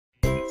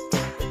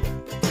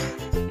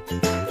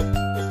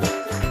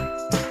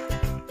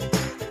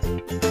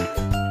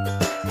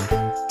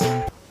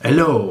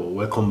Hello,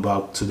 welcome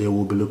back. Today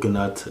we'll be looking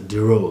at the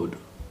road,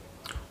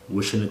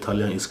 which in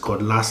Italian is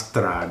called la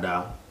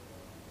strada.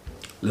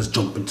 Let's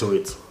jump into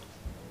it.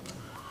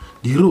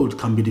 The road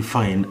can be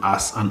defined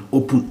as an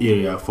open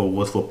area for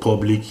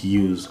public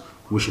use,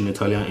 which in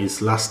Italian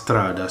is la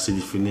strada si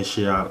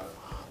definisce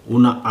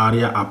una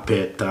area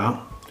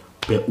aperta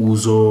per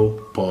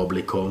uso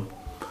pubblico.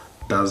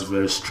 That's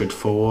very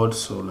straightforward,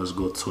 so let's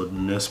go to the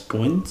next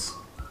point.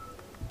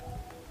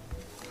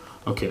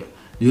 Okay,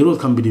 the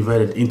road can be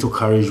divided into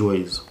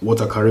carriageways.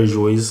 What are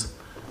carriageways?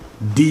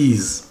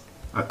 These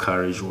are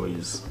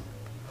carriageways.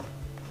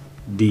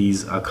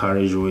 These are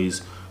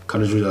carriageways.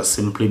 Carriageways are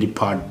simply the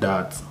part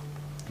that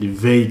the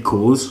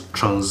vehicles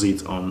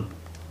transit on.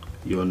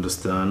 You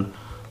understand?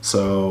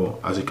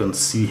 So as you can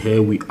see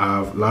here, we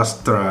have la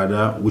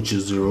strada, which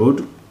is the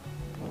road,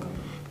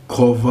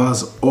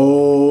 covers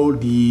all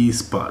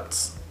these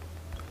parts.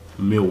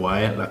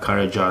 Meanwhile, la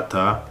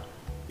carreggiata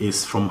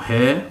is from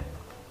here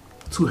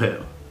to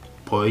here,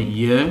 point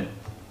here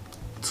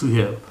to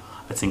here.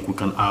 I think we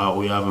can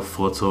we have a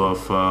photo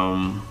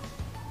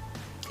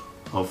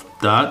of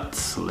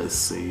that. Let's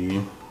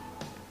see.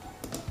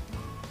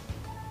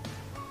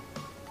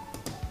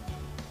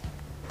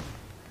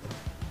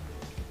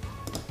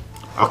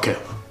 Okay,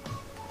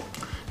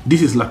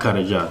 this is la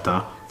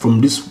carreggiata.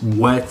 From this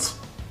white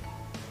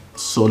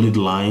solid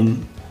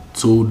line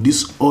to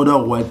this other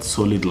white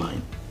solid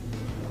line,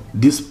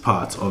 this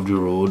part of the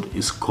road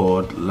is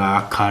called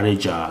la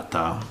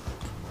carreggiata.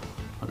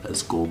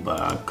 Let's go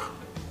back.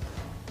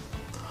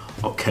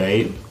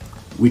 Okay,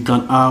 we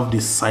can have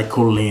the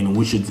cycle lane,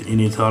 which is in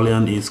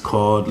Italian is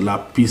called la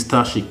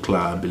pista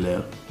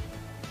ciclabile.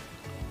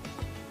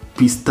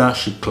 Pista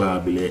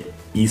ciclabile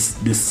is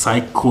the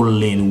cycle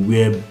lane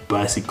where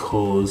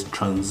bicycles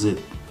transit.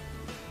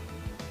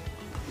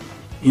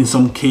 In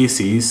some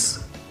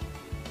cases,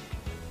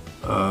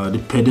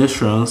 the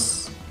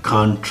pedestrians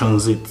can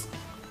transit.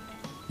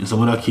 In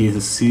some other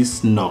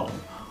cases, no.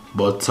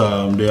 But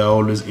they are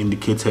always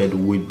indicated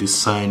with the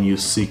sign you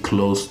see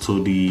close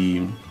to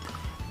the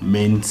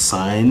main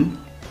sign.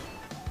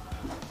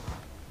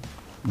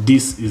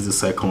 This is the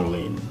cycle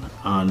lane,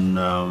 and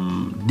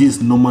this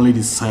is normally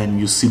the sign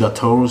you see that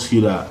tells you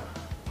that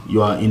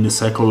you are in the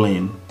cycle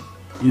lane.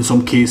 In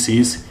some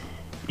cases,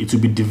 it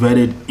will be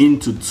divided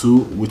into two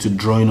with a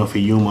drawing of a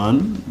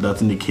human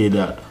that indicate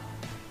that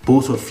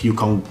both of you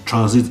can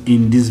transit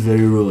in this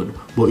very road.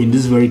 But in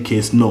this very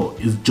case, no,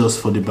 it's just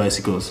for the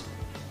bicycles.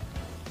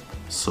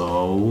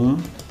 So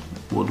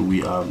what do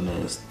we have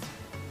next?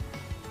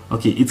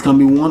 Okay, it can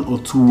be one or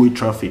two-way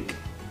traffic,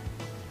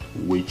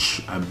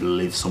 which I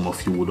believe some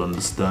of you would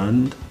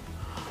understand.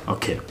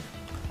 Okay,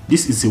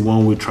 this is a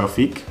one-way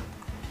traffic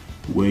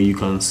where you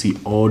can see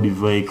all the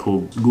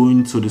vehicles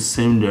going to the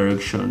same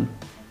direction.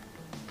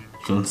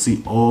 You can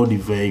see all the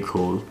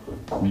vehicles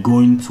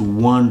going to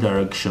one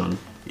direction.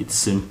 It's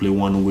simply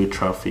one-way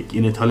traffic.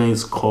 In Italian,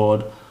 it's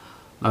called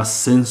a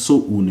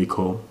senso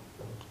unico.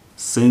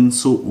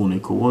 Senso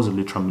unico. What's the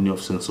literal meaning of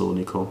senso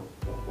unico?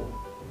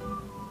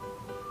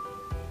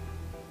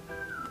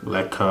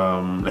 Like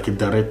a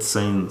direct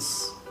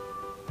sense,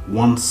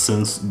 one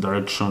sense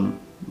direction,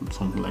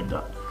 something like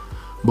that.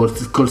 But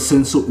it's called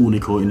senso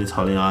unico in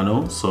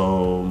Italiano,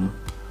 so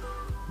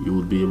you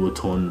would be able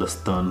to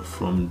understand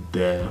from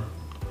there.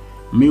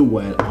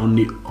 Meanwhile, on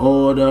the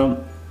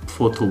other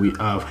photo we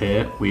have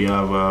here, we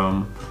have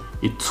a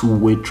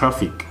two-way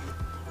traffic.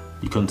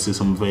 You can see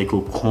some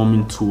vehicle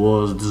coming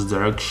towards this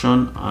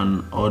direction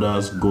and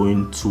others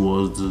going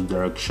towards this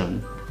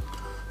direction.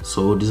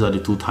 So these are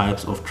the two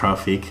types of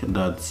traffic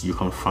that you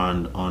can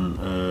find on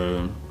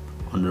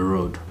the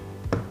road.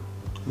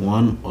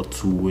 One or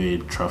two-way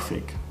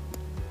traffic.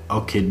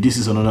 Okay, this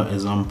is another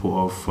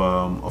example of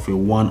a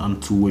one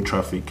and two-way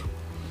traffic.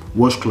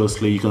 Watch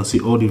closely. You can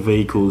see all the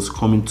vehicles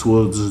coming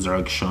towards this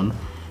direction.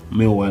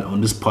 Meanwhile,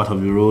 on this part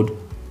of the road,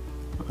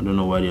 I don't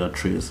know why there are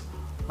trees.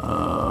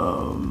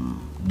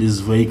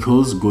 These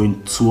vehicles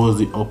going towards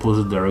the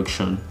opposite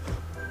direction.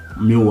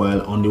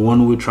 Meanwhile, on the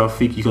one-way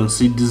traffic, you can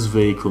see these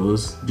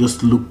vehicles.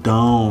 Just look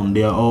down;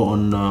 they are all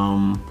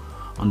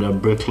on their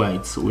brake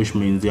lights, which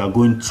means they are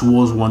going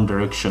towards one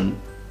direction.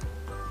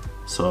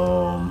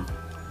 So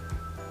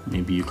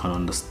maybe you can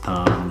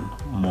understand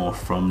more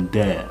from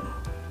there.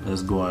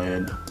 Let's go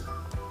ahead.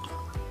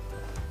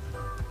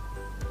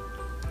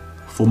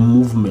 For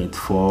movement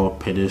for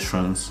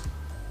pedestrians.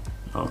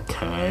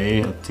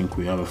 Okay, I think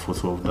we have a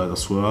photo of that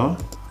as well.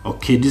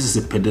 Okay, this is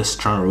a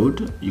pedestrian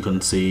road. You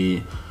can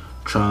see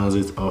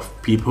transit of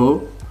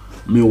people.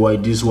 Meanwhile,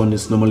 this one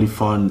is normally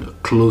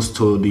found close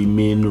to the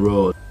main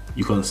road.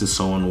 You can see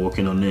someone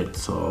walking on it,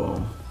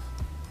 so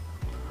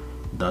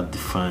that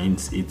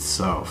defines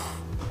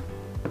itself.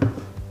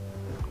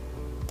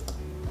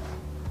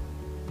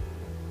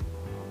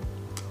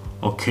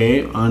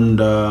 Okay, and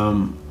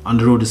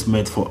the road is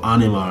made for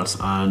animals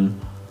and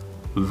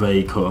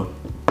vehicle.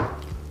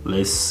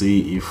 Let's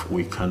see if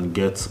we can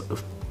get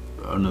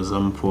an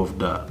example of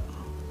that.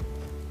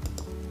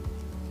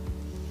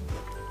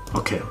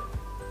 Okay,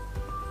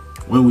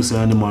 when we say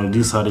animal,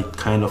 these are the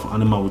kind of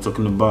animal we're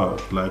talking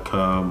about, like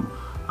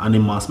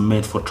animals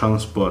made for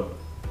transport.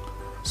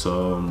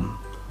 So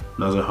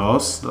that's a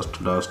horse,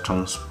 that's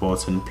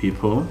transporting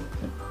people.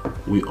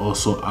 We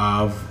also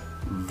have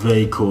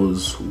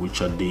vehicles,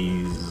 which are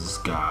these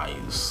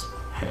guys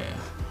here.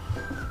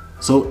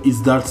 So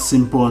it's that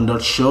simple and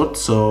that short.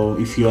 So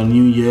if you are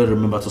new here,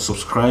 remember to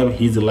subscribe,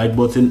 hit the like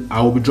button.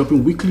 I will be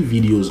dropping weekly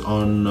videos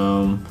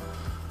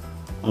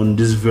on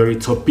this very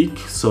topic.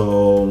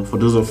 So for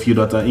those of you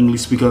that are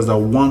English speakers that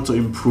want to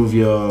improve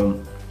your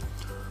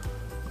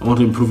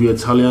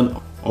Italian,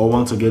 or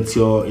want to get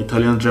your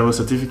Italian driver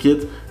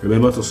certificate,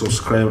 remember to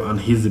subscribe and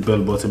hit the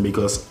bell button,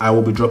 because I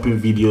will be dropping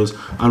videos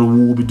and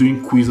we will be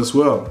doing quiz as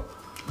well.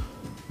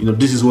 You know,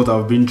 this is what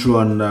I've been through,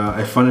 and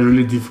I found it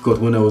really difficult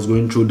when I was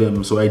going through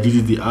them, so I did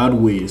it the hard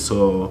way.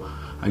 So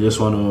I just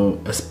want to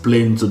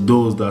explain to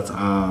those that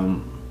are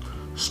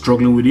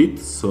struggling with it,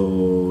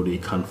 so they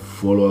can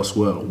follow as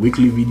well.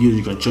 Weekly videos,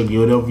 you can check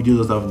the other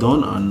videos that I've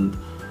done, and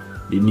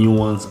the new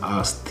ones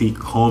are still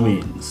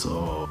coming.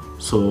 So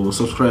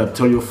subscribe,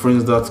 tell your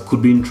friends that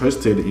could be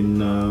interested in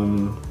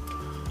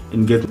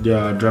getting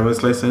their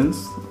driver's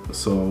license,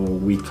 so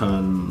we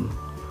can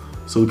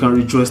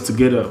rejoice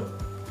together.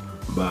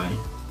 Bye.